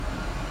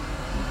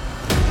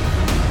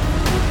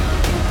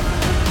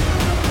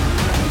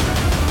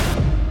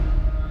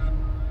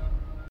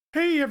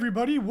Hey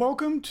everybody,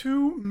 welcome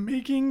to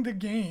Making the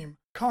Game,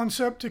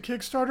 Concept to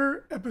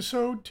Kickstarter,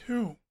 Episode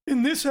 2.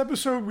 In this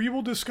episode, we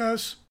will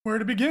discuss where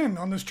to begin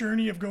on this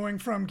journey of going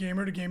from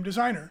gamer to game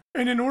designer.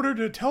 And in order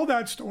to tell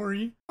that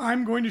story,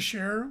 I'm going to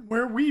share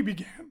where we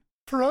began.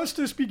 For us,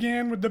 this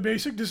began with the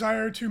basic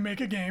desire to make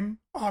a game,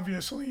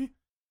 obviously.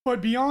 But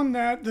beyond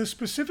that, the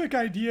specific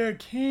idea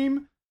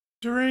came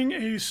during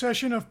a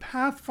session of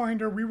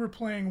Pathfinder we were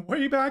playing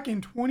way back in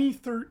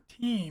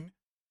 2013.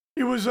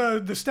 It was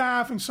the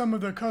staff and some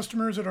of the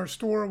customers at our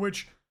store,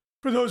 which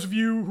for those of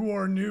you who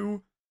are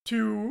new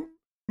to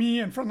me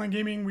and Frontline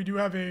Gaming, we do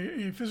have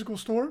a physical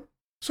store.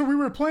 So we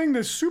were playing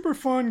this super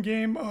fun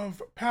game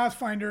of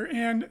Pathfinder,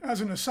 and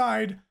as an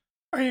aside,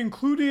 I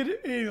included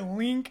a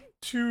link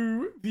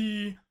to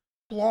the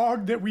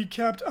blog that we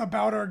kept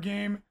about our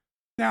game.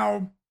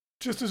 Now,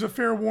 just as a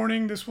fair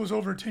warning, this was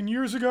over 10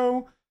 years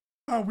ago.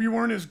 We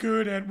weren't as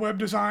good at web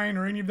design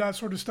or any of that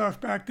sort of stuff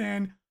back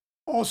then.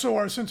 Also,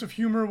 our sense of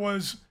humor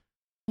was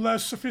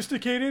less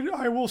sophisticated,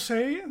 I will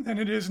say, than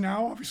it is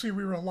now. Obviously,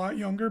 we were a lot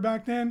younger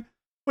back then,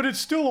 but it's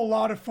still a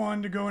lot of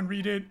fun to go and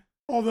read it.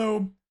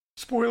 Although,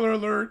 spoiler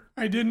alert,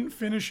 I didn't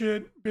finish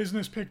it.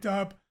 Business picked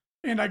up,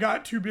 and I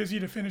got too busy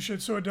to finish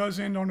it, so it does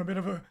end on a bit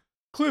of a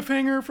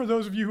cliffhanger for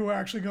those of you who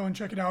actually go and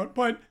check it out.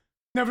 But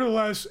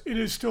nevertheless, it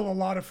is still a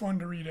lot of fun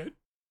to read it.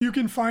 You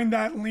can find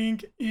that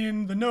link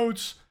in the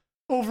notes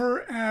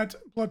over at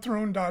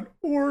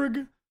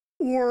bloodthrone.org.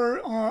 Or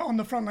on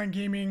the Frontline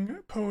Gaming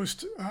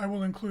post, I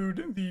will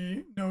include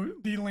the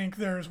link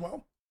there as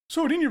well.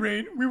 So at any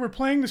rate, we were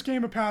playing this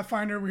game of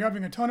Pathfinder, we were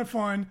having a ton of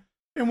fun,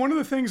 and one of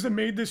the things that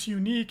made this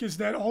unique is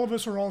that all of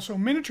us are also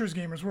miniatures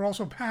gamers. We're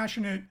also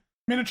passionate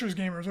miniatures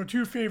gamers. Our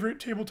two favorite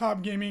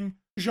tabletop gaming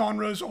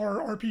genres are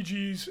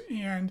RPGs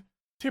and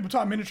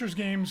tabletop miniatures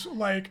games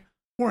like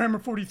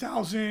Warhammer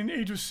 40,000,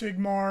 Age of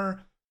Sigmar,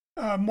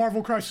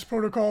 Marvel Crisis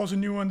Protocol is a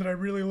new one that I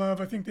really love.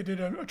 I think they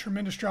did a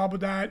tremendous job with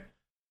that.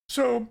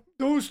 So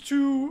those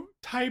two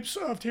types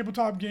of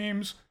tabletop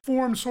games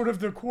form sort of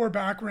the core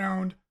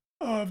background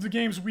of the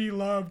games we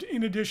loved,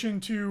 in addition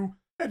to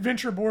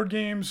adventure board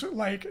games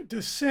like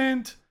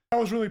Descent, that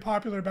was really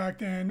popular back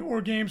then,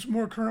 or games,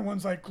 more current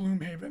ones like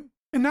Gloomhaven.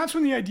 And that's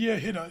when the idea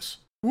hit us.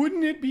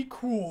 Wouldn't it be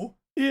cool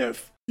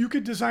if you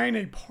could design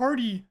a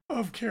party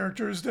of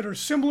characters that are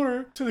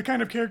similar to the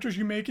kind of characters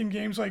you make in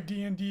games like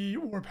D&D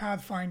or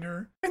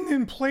Pathfinder, and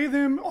then play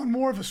them on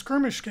more of a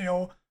skirmish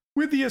scale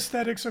with the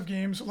aesthetics of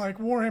games like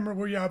Warhammer,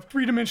 where you have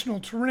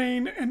three-dimensional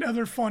terrain and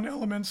other fun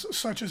elements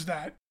such as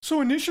that. So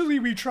initially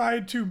we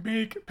tried to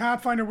make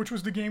Pathfinder, which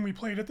was the game we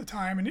played at the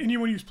time, and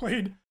anyone who's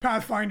played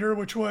Pathfinder,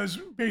 which was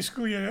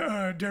basically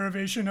a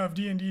derivation of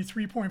D&D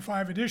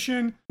 3.5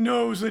 edition,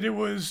 knows that it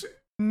was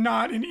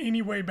not in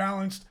any way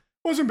balanced.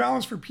 It wasn't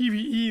balanced for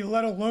PvE,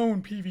 let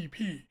alone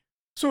PvP.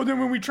 So then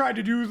when we tried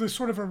to do this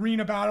sort of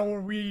arena battle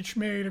where we each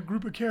made a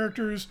group of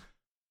characters,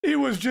 it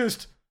was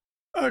just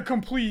a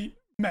complete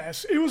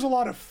mess. It was a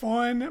lot of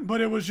fun, but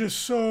it was just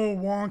so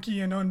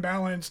wonky and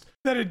unbalanced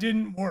that it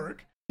didn't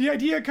work. The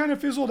idea kind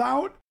of fizzled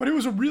out, but it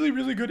was a really,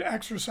 really good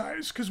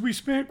exercise because we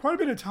spent quite a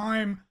bit of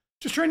time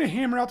just trying to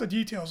hammer out the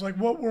details, like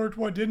what worked,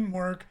 what didn't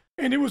work.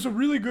 And it was a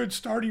really good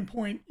starting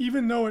point,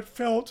 even though it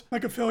felt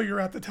like a failure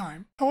at the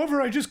time.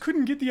 However, I just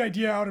couldn't get the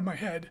idea out of my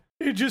head.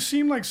 It just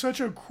seemed like such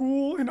a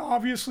cool and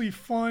obviously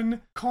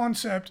fun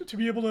concept to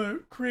be able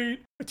to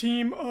create a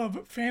team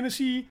of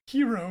fantasy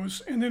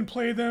heroes and then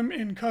play them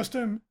in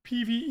custom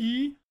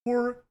PvE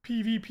or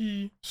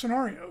PvP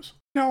scenarios.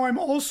 Now, I'm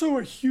also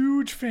a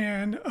huge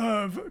fan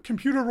of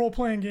computer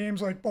role-playing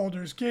games like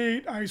Baldur's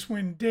Gate,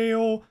 Icewind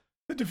Dale,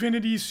 the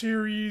Divinity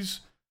series,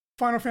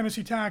 Final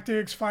Fantasy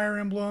Tactics, Fire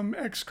Emblem,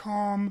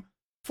 XCOM,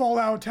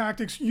 Fallout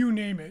Tactics, you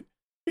name it.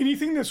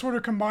 Anything that sort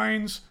of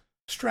combines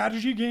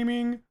strategy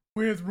gaming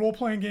with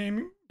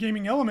role-playing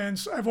gaming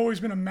elements, I've always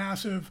been a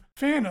massive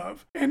fan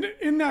of. And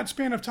in that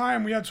span of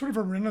time, we had sort of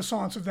a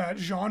renaissance of that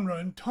genre,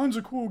 and tons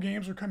of cool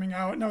games were coming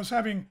out, and I was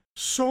having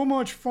so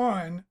much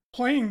fun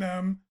playing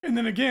them, and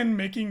then again,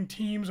 making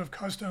teams of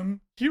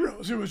custom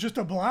heroes. It was just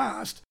a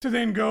blast to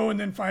then go and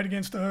then fight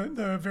against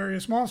the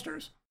various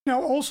monsters.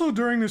 Now, also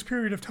during this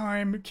period of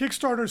time,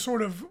 Kickstarter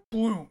sort of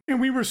bloomed, and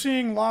we were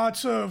seeing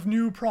lots of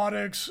new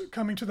products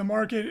coming to the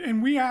market,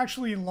 and we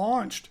actually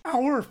launched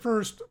our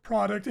first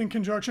product in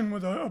conjunction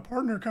with a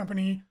partner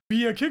company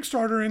via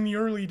Kickstarter in the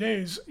early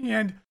days,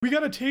 and we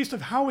got a taste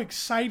of how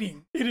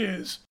exciting it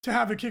is to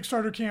have a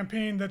Kickstarter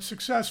campaign that's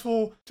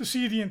successful, to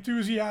see the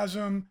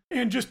enthusiasm,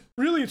 and just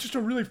really, it's just a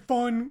really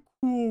fun,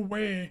 cool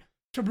way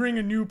to bring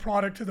a new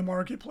product to the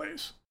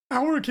marketplace.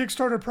 Our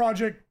Kickstarter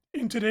project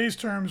in today's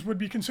terms would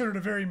be considered a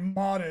very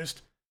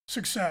modest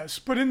success,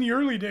 but in the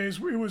early days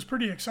it was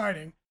pretty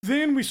exciting.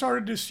 Then we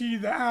started to see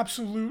the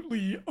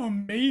absolutely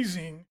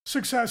amazing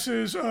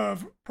successes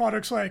of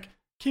products like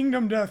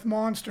Kingdom Death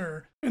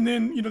Monster, and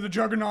then the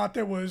juggernaut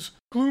that was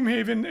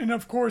Gloomhaven, and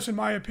of course, in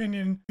my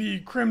opinion, the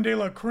creme de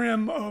la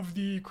creme of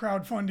the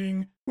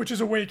crowdfunding, which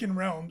is Awaken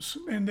Realms,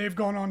 and they've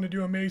gone on to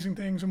do amazing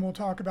things, and we'll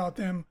talk about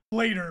them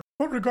later.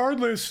 But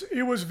regardless,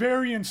 it was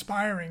very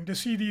inspiring to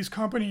see these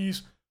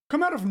companies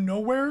come out of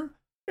nowhere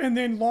and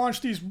then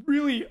launch these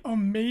really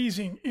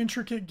amazing,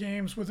 intricate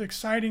games with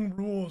exciting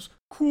rules,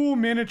 cool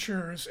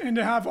miniatures, and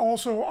to have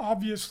also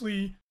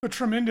obviously the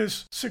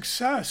tremendous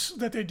success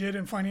that they did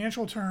in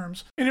financial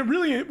terms. And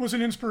it was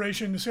an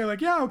inspiration to say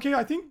like, yeah, okay,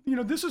 I think,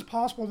 this is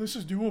possible, this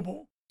is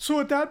doable. So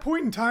at that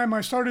point in time,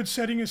 I started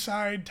setting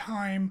aside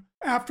time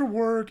after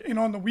work and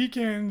on the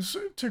weekends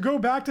to go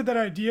back to that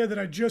idea that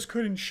I just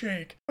couldn't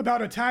shake about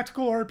a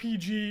tactical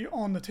RPG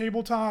on the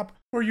tabletop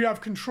where you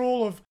have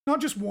control of not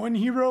just one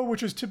hero,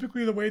 which is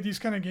typically the way these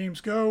kind of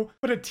games go,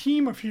 but a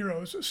team of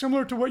heroes,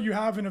 similar to what you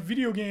have in a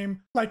video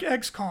game like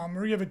XCOM,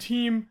 where you have a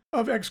team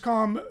of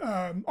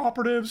XCOM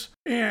operatives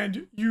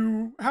and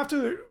you have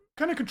to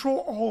kind of control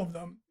all of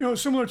them,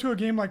 similar to a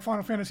game like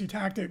Final Fantasy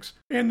Tactics.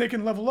 And they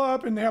can level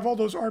up and they have all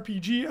those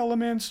RPG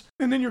elements.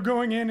 And then you're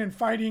going in and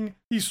fighting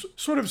these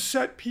sort of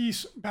set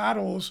piece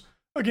battles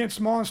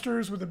against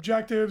monsters with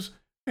objectives.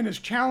 And it's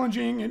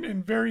challenging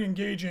and very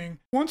engaging.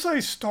 Once I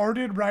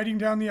started writing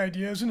down the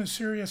ideas in a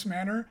serious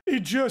manner,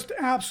 it just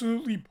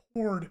absolutely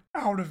poured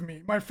out of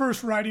me. My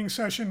first writing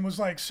session was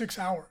like 6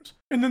 hours.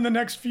 And then the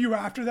next few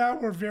after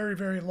that were very,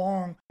 very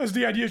long as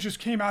the ideas just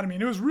came out of me.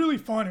 And it was really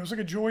fun. It was like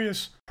a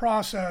joyous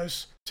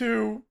process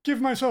to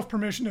give myself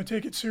permission to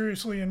take it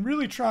seriously and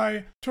really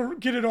try to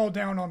get it all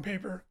down on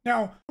paper.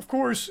 Now, of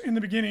course, in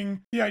the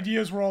beginning, the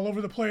ideas were all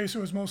over the place. It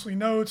was mostly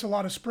notes, a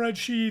lot of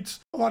spreadsheets,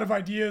 a lot of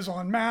ideas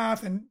on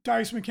math and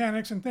dice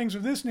mechanics and things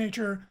of this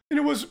nature. And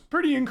it was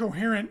pretty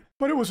incoherent,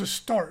 but it was a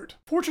start.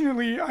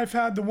 Fortunately, I've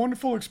had the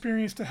wonderful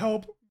experience to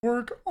help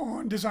work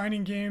on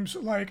designing games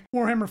like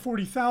Warhammer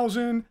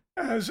 40,000.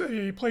 As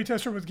a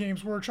playtester with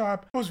Games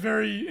Workshop, I was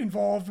very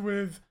involved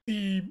with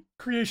the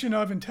creation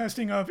of and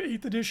testing of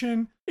 8th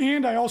edition.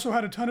 And I also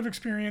had a ton of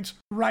experience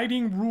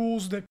writing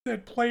rules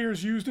that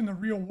players used in the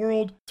real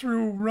world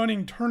through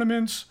running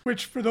tournaments,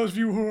 which for those of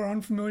you who are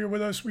unfamiliar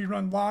with us, we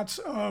run lots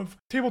of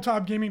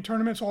tabletop gaming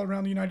tournaments all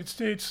around the United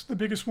States. The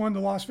biggest one, the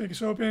Las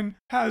Vegas Open,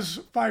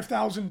 has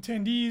 5,000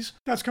 attendees.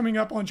 That's coming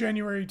up on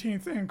January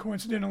 18th. And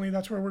coincidentally,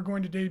 that's where we're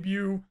going to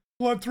debut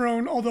Blood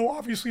Throne, although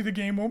obviously the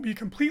game won't be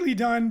completely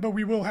done, but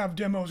we will have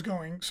demos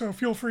going, so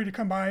feel free to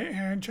come by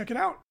and check it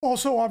out.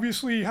 Also,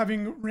 obviously,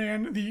 having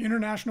ran the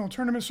International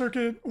Tournament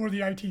Circuit, or the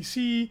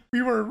ITC,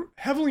 we were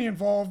heavily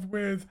involved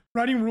with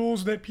writing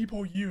rules that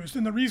people used.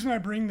 And the reason I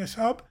bring this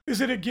up is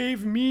that it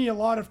gave me a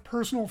lot of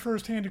personal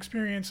firsthand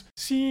experience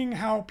seeing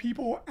how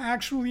people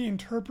actually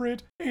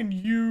interpret and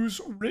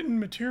use written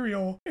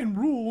material and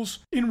rules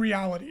in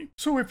reality.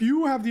 So if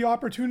you have the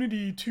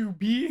opportunity to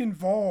be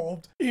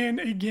involved in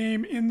a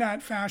game in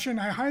that fashion,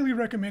 I highly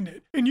recommend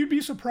it. And you'd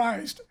be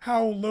surprised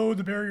how low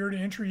the barrier to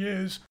entry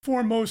is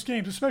for most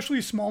games,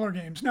 especially smaller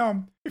games.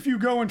 Now, if you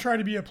go and try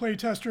to be a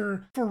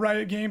playtester for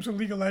Riot Games or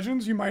League of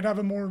Legends, you might have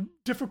a more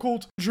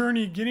difficult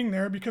journey getting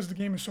there because the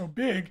game is so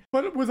big.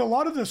 But with a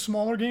lot of the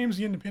smaller games,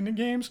 the independent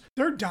games,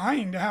 they're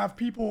dying to have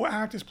people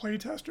act as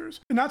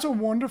playtesters. And that's a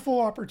wonderful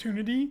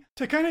opportunity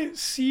to kind of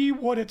see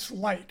what it's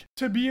like,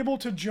 to be able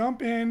to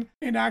jump in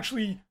and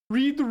actually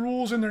read the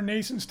rules in their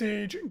nascent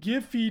stage,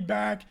 give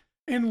feedback,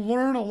 and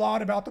learn a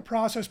lot about the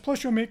process.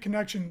 Plus, you'll make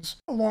connections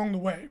along the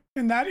way.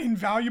 And that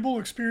invaluable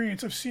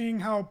experience of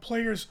seeing how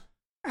players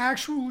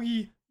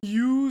actually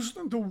use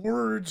the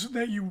words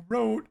that you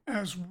wrote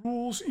as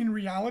rules in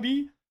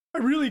reality, I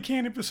really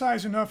can't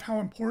emphasize enough how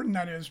important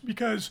that is,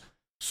 because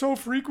so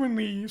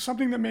frequently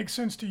something that makes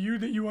sense to you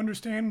that you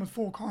understand with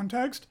full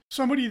context,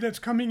 somebody that's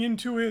coming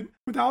into it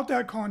without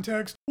that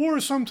context,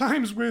 or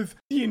sometimes with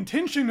the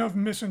intention of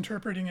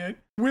misinterpreting it,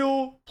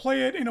 will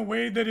play it in a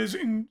way that is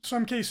in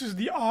some cases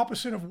the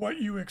opposite of what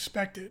you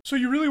expected. So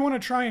you really want to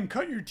try and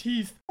cut your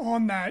teeth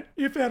on that,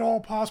 if at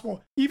all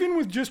possible, even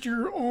with just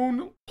your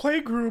own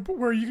play group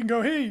where you can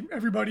go, hey,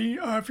 everybody,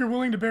 if you're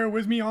willing to bear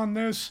with me on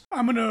this,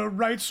 I'm going to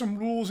write some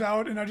rules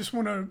out and I just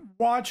want to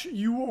watch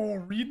you all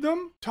read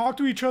them, talk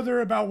to each other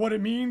about what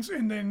it means,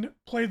 and then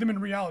play them in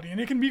reality. And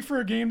it can be for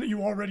a game that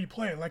you already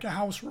play, like a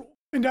house rule.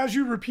 And as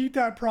you repeat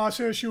that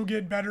process, you'll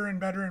get better and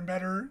better and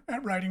better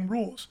at writing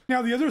rules.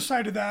 Now, the other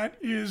side of that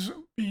is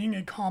being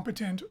a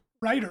competent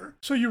writer.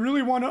 So you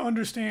really want to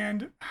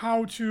understand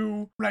how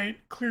to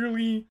write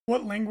clearly,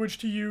 what language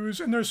to use.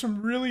 And there's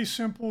some really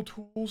simple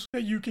tools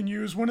that you can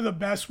use. One of the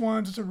best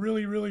ones, it's a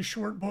really, really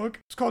short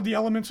book. It's called The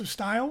Elements of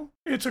Style.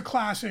 It's a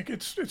classic.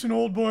 It's an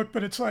old book,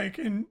 but it's like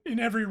in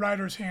every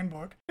writer's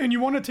handbook. And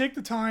you want to take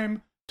the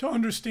time to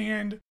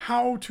understand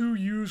how to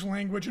use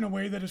language in a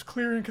way that is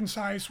clear and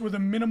concise with a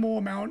minimal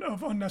amount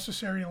of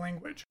unnecessary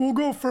language. We'll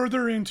go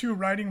further into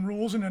writing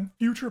rules in a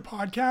future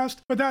podcast,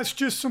 but that's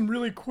just some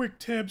really quick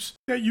tips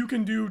that you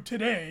can do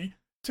today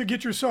to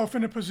get yourself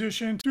in a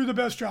position to do the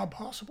best job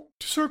possible.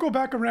 To circle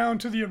back around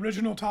to the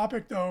original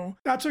topic though,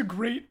 that's a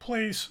great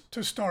place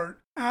to start.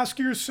 Ask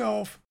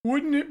yourself,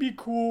 wouldn't it be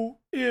cool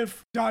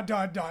if ...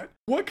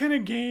 What kind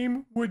of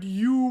game would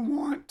you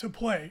want to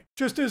play?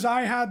 Just as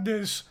I had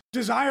this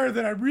desire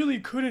that I really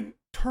couldn't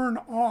turn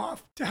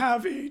off to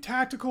have a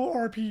tactical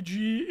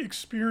RPG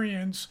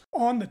experience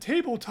on the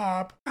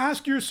tabletop,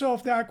 ask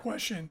yourself that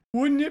question.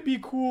 Wouldn't it be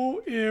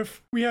cool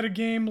if we had a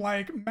game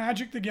like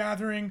Magic the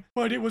Gathering,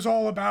 but it was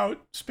all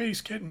about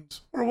space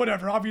kittens or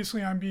whatever?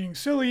 Obviously, I'm being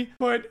silly,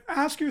 but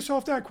ask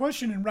yourself that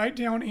question and write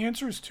down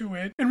answers to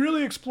it and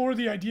really explore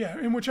the idea.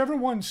 And whichever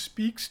one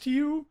speaks to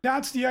you,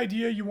 that's the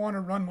idea you want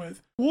to run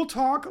with. We'll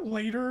talk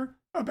later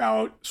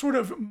about sort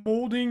of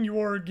molding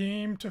your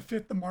game to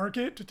fit the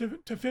market,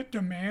 to fit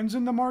demands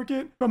in the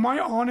market. But my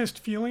honest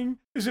feeling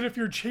is that if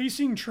you're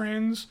chasing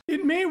trends,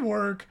 it may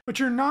work, but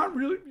you're not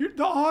really,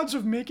 the odds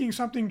of making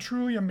something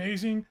truly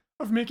amazing,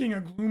 of making a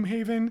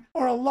Gloomhaven,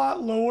 are a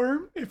lot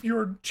lower if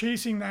you're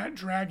chasing that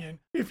dragon.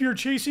 If you're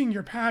chasing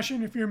your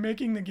passion, if you're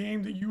making the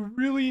game that you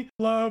really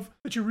love,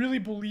 that you really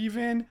believe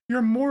in,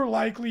 you're more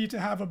likely to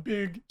have a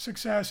big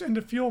success and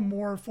to feel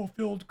more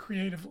fulfilled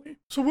creatively.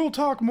 So we'll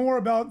talk more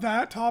about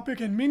that topic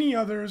and many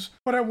others,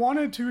 but I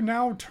wanted to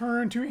now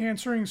turn to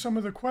answering some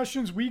of the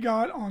questions we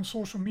got on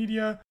social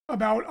media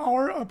about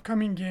our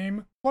upcoming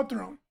game,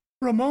 Bloodthrone.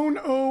 Ramon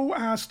O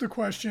asked the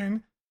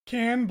question,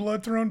 can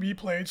Bloodthrone be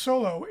played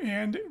solo?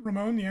 And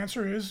Ramon, the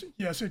answer is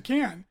yes, it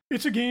can.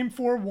 It's a game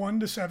for 1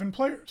 to 7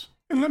 players.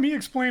 And let me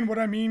explain what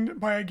I mean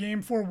by a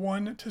game for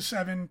 1 to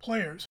 7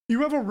 players.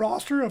 You have a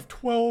roster of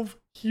 12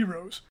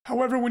 heroes.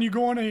 However, when you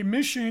go on a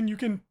mission, you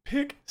can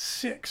pick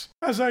 6.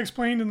 As I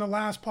explained in the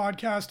last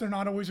podcast, they're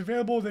not always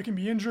available. They can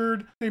be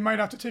injured. They might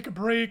have to take a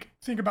break.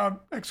 Think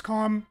about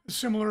XCOM, a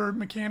similar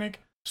mechanic.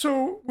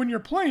 So when you're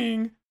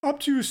playing, up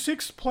to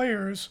 6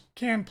 players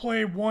can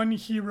play 1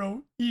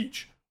 hero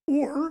each.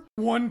 Or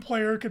 1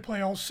 player could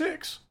play all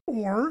 6.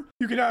 Or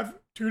you could have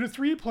 2 to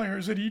 3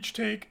 players that each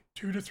take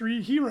 2 to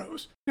 3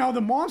 heroes. Now,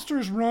 the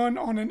monsters run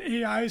on an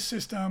AI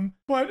system,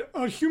 but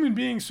a human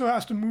being still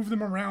has to move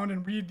them around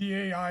and read the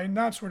AI and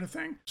that sort of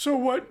thing. So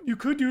what you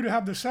could do to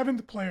have the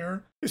 7th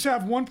player is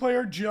have 1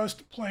 player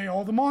just play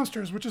all the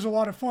monsters, which is a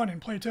lot of fun. In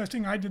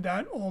playtesting, I did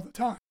that all the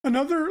time.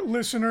 Another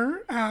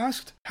listener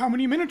asked, how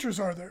many miniatures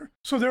are there?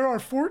 So there are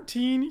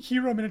 14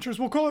 hero miniatures.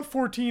 We'll call it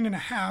 14 and a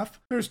half.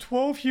 There's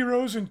 12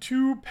 heroes and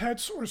 2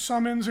 pets or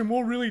summons, and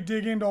we'll really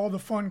dig into all the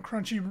fun,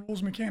 crunchy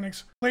rules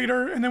mechanics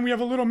later. And then we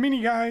have a little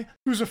mini guy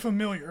who's a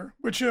familiar,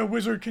 which a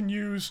wizard can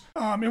use,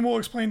 and we'll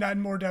explain that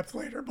in more depth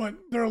later, but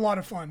they're a lot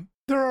of fun.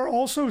 There are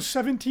also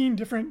 17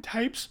 different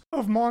types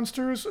of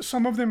monsters.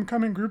 Some of them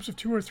come in groups of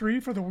 2 or 3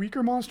 for the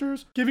weaker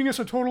monsters, giving us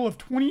a total of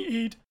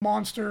 28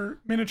 monster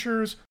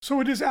miniatures. So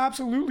it is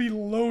absolutely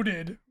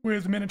loaded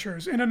with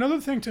miniatures. And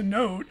another thing to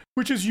note,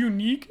 which is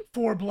unique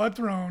for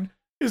Bloodthrone,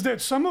 is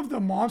that some of the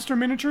monster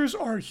miniatures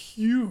are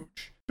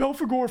huge.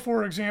 Belphegor,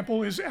 for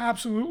example, is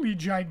absolutely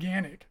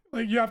gigantic.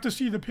 Like, you have to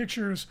see the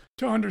pictures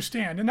to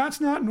understand. And that's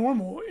not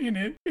normal in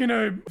a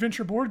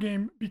adventure board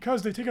game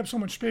because they take up so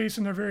much space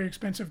and they're very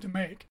expensive to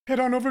make. Head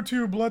on over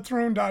to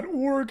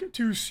bloodthrone.org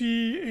to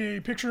see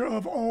a picture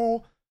of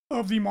all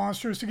of the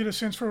monsters to get a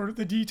sense for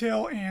the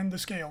detail and the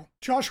scale.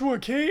 Joshua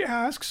K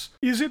asks,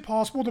 is it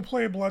possible to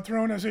play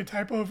Bloodthrone as a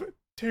type of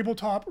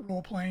tabletop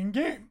role-playing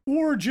game,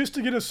 or just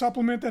to get a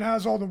supplement that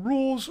has all the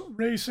rules,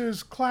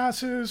 races,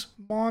 classes,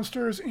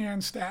 monsters,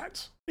 and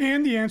stats?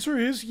 And the answer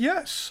is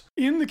yes.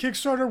 In the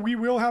Kickstarter, we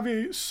will have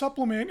a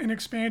supplement, an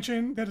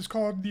expansion that is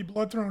called the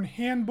Bloodthrone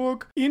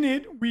Handbook. In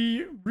it,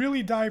 we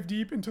really dive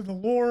deep into the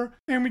lore,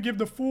 and we give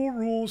the full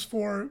rules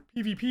for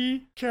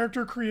PvP,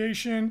 character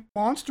creation,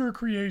 monster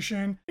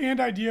creation, and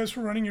ideas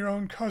for running your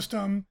own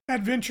custom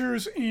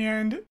adventures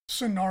and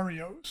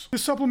scenarios.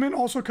 This supplement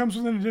also comes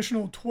with an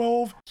additional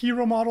 12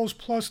 hero models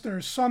plus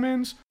their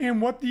summons, and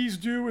what these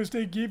do is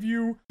they give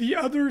you the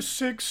other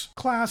 6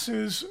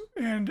 classes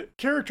and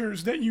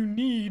characters that you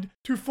need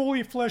to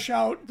fully flesh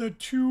out the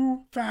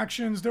 2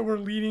 factions that we're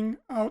leading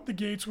out the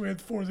gates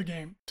with for the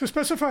game. To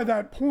specify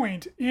that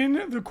point,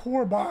 in the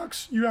core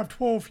box, you have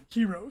 12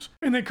 heroes,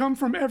 and they come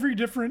from every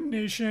different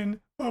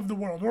nation of the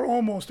world, or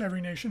almost every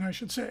nation, I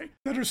should say,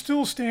 that are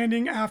still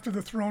standing after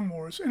the Throne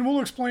Wars. And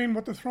we'll explain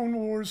what the Throne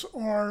Wars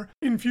are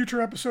in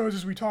future episodes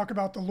as we talk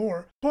about the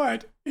lore.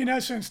 But in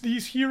essence,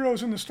 these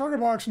heroes in the starter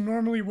box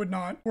normally would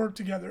not work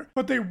together,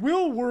 but they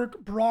will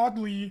work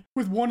broadly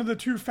with one of the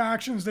 2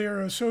 factions they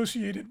are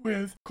associated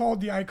with,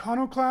 called the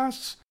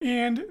Iconoclasts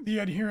and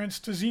the Adherents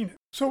to Zenith.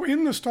 So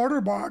in the starter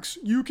box,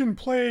 you can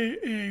play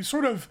a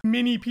sort of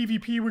mini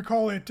PvP, we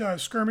call it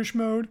skirmish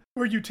mode,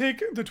 where you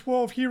take the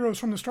 12 heroes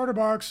from the starter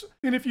box,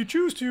 and if you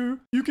choose to,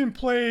 you can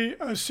play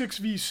a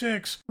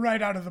 6v6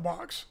 right out of the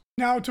box.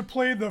 Now, to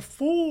play the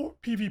full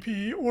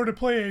PvP, or to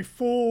play a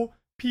full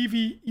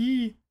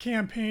PvE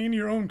campaign,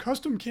 your own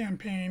custom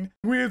campaign,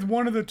 with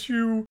one of the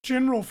 2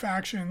 general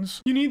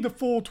factions, you need the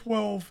full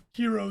 12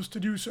 heroes to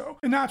do so.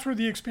 And that's where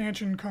the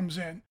expansion comes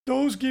in.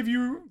 Those give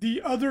you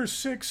the other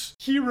 6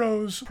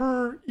 heroes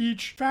per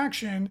each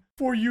faction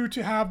for you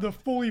to have the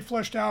fully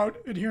fleshed out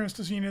Adherents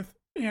to Zenith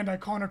and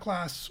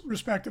Iconoclasts,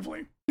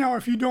 respectively. Now,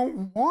 if you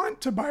don't want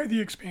to buy the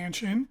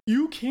expansion,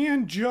 you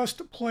can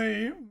just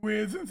play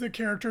with the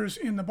characters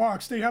in the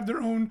box. They have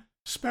their own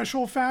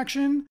special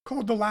faction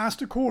called the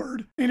Last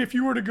Accord. And if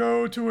you were to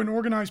go to an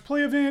organized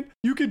play event,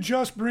 you could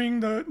just bring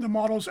the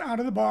models out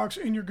of the box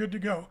and you're good to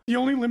go. The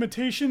only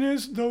limitation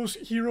is those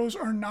heroes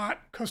are not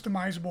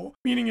customizable,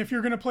 meaning if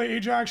you're going to play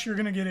Ajax, you're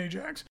going to get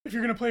Ajax. If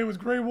you're going to play with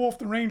Grey Wolf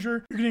the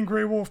Ranger, you're getting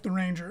Grey Wolf the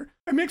Ranger.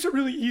 It makes it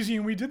really easy,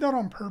 and we did that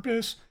on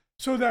purpose.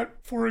 So that,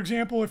 for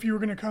example, if you were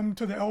going to come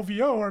to the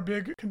LVO, our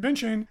big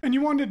convention, and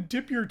you wanted to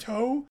dip your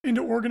toe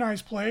into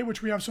organized play,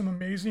 which we have some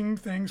amazing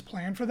things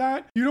planned for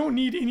that, you don't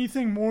need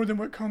anything more than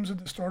what comes in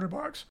the starter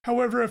box.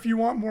 However, if you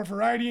want more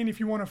variety and if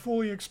you want to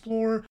fully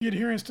explore the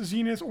Adherence to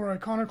Zenith or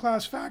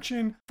Iconoclast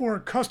faction for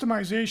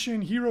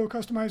customization, hero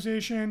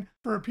customization,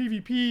 for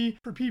PvP,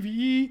 for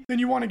PvE, then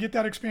you want to get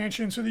that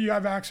expansion so that you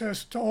have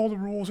access to all the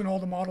rules and all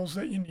the models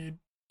that you need.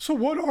 So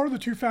what are the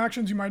two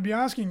factions, you might be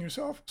asking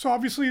yourself? So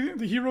obviously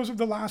the Heroes of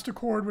the Last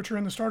Accord, which are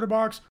in the starter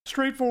box,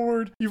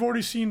 straightforward. You've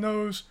already seen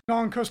those,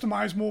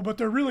 non-customizable, but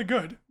they're really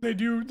good. They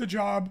do the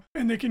job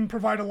and they can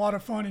provide a lot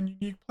of fun and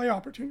unique play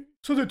opportunities.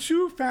 So the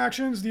two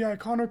factions, the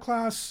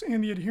Iconoclasts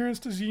and the Adherence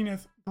to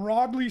Zenith,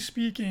 broadly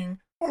speaking,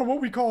 are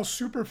what we call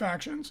super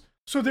factions.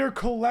 So they're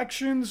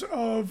collections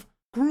of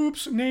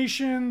groups,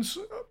 nations.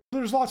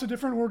 There's lots of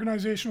different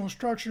organizational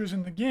structures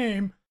in the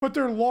game, but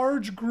they're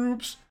large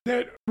groups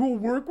that will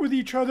work with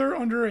each other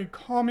under a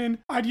common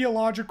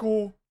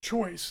ideological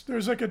choice.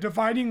 There's like a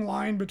dividing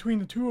line between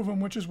the two of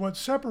them, which is what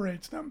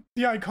separates them.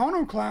 The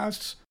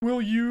Iconoclasts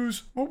will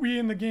use what we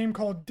in the game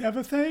call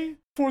Devithae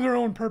for their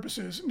own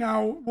purposes.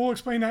 Now, we'll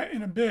explain that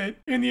in a bit.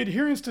 And the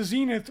Adherence to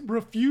Zenith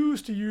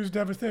refuse to use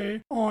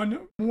Devithae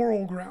on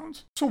moral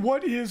grounds. So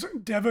what is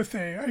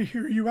Devithae? I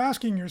hear you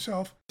asking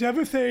yourself.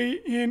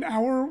 Devithae in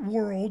our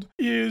world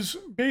is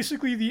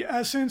basically the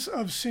essence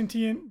of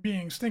sentient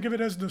beings. Think of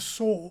it as the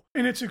soul.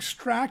 And it's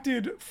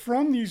extracted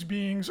from these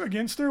beings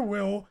against their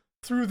will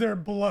through their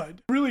blood.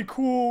 Really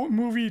cool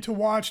movie to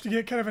watch to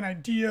get kind of an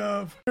idea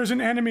of. There's an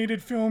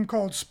animated film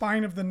called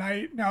Spine of the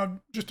Night.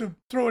 Now, just to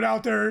throw it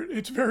out there,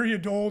 it's very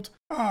adult,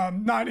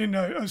 not in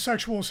a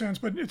sexual sense,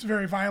 but it's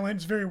very violent,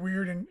 it's very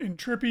weird and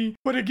trippy,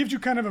 but it gives you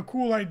kind of a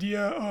cool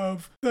idea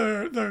of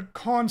the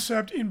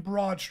concept in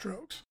broad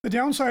strokes. The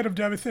downside of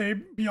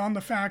Devithae, beyond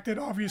the fact that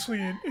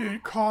obviously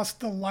it costs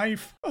the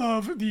life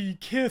of the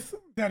kith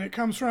that it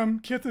comes from.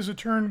 Kith is a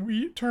term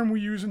we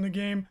use in the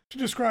game to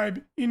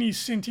describe any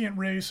sentient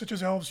race, such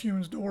as elves,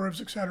 humans,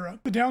 dwarves, etc.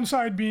 The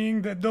downside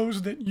being that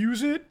those that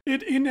use it,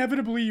 it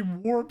inevitably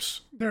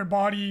warps their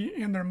body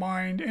and their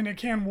mind, and it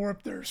can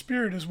warp their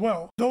spirit as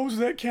well. Those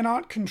that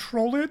cannot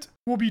control it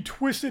will be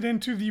twisted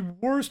into the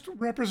worst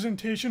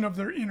representation of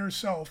their inner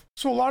self.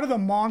 So a lot of the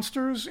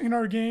monsters in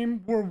our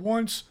game were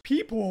once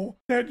people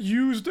that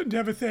used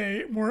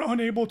Devithae, were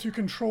unable to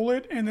control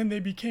it, and then they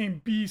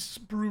became beasts,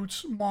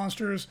 brutes,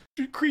 monsters,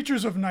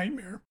 creatures of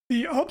nightmare.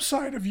 The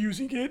upside of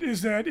using it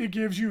is that it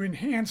gives you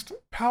enhanced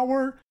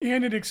power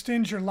and it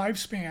extends your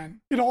lifespan.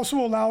 It also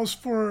allows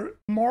for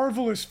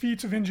marvelous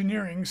feats of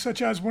engineering,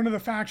 such as one of the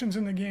factions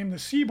in the game, the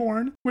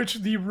Seaborn, which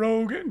the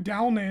rogue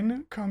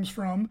Downin comes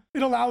from.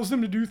 It allows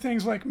them to do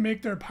things like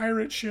make their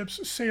pirate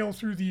ships sail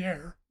through the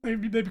air. They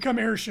become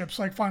airships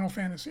like Final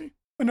Fantasy.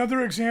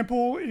 Another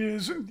example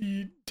is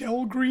the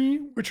Delgri,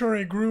 which are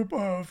a group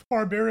of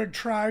barbaric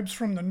tribes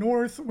from the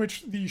north,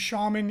 which the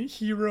shaman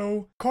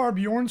hero Kar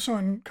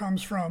Bjornsson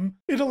comes from.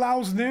 It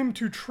allows them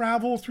to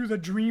travel through the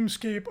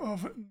dreamscape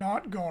of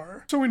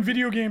Notgar. So in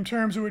video game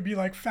terms, it would be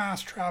like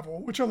fast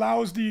travel, which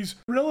allows these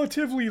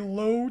relatively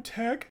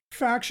low-tech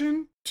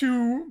faction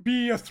to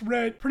be a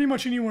threat pretty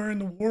much anywhere in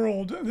the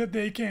world that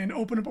they can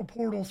open up a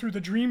portal through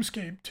the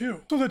dreamscape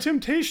too. So the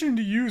temptation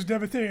to use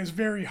Devithae is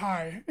very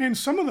high, and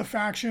some of the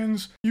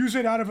factions use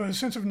it out of a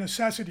sense of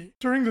necessity.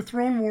 During the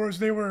Throne Wars,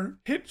 they were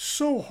hit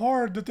so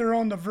hard that they're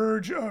on the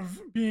verge of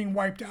being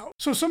wiped out.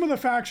 So some of the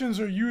factions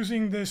are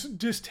using this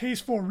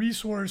distasteful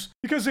resource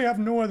because they have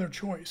no other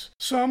choice.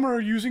 Some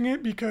are using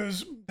it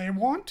because they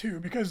want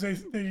to, because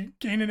they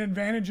gain an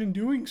advantage in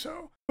doing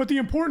so. But the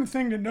important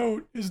thing to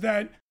note is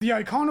that the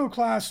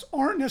Iconoclasts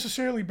aren't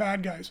necessarily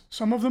bad guys.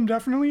 Some of them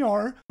definitely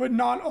are, but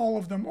not all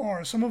of them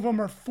are. Some of them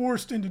are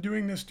forced into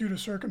doing this due to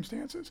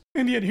circumstances.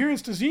 And the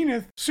Adherence to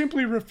Zenith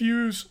simply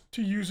refuse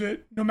to use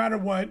it no matter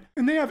what,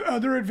 and they have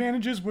other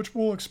advantages which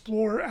we'll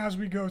explore as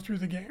we go through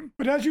the game.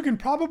 But as you can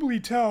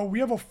probably tell, we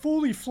have a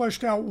fully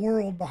fleshed out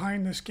world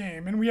behind this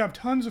game, and we have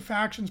tons of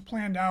factions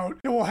planned out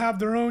that will have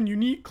their own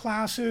unique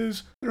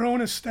classes, their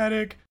own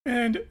aesthetic,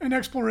 and an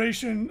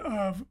exploration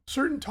of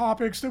certain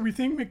topics that we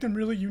think make them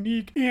really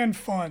unique and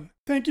fun.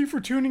 Thank you for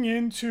tuning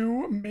in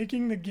to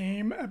Making the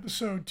Game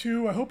Episode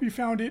 2. I hope you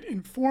found it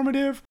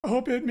informative. I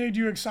hope it made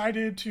you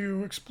excited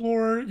to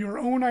explore your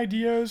own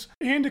ideas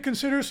and to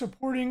consider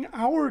supporting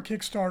our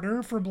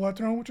Kickstarter for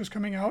Bloodthrone, which is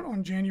coming out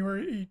on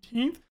January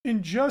 18th.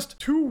 In just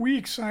 2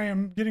 weeks, I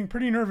am getting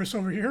pretty nervous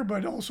over here,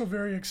 but also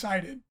very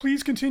excited.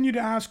 Please continue to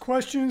ask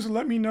questions.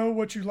 Let me know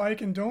what you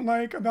like and don't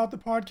like about the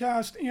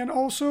podcast, and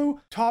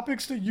also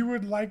topics that you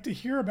would like to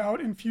hear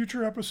about in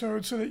future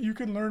episodes so that you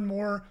can learn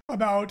more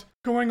about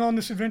going on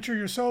this adventure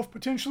yourself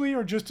potentially,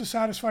 or just to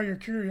satisfy your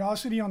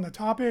curiosity on the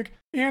topic,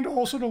 and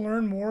also to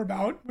learn more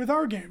about with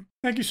our game.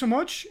 Thank you so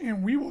much,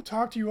 and we will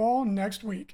talk to you all next week.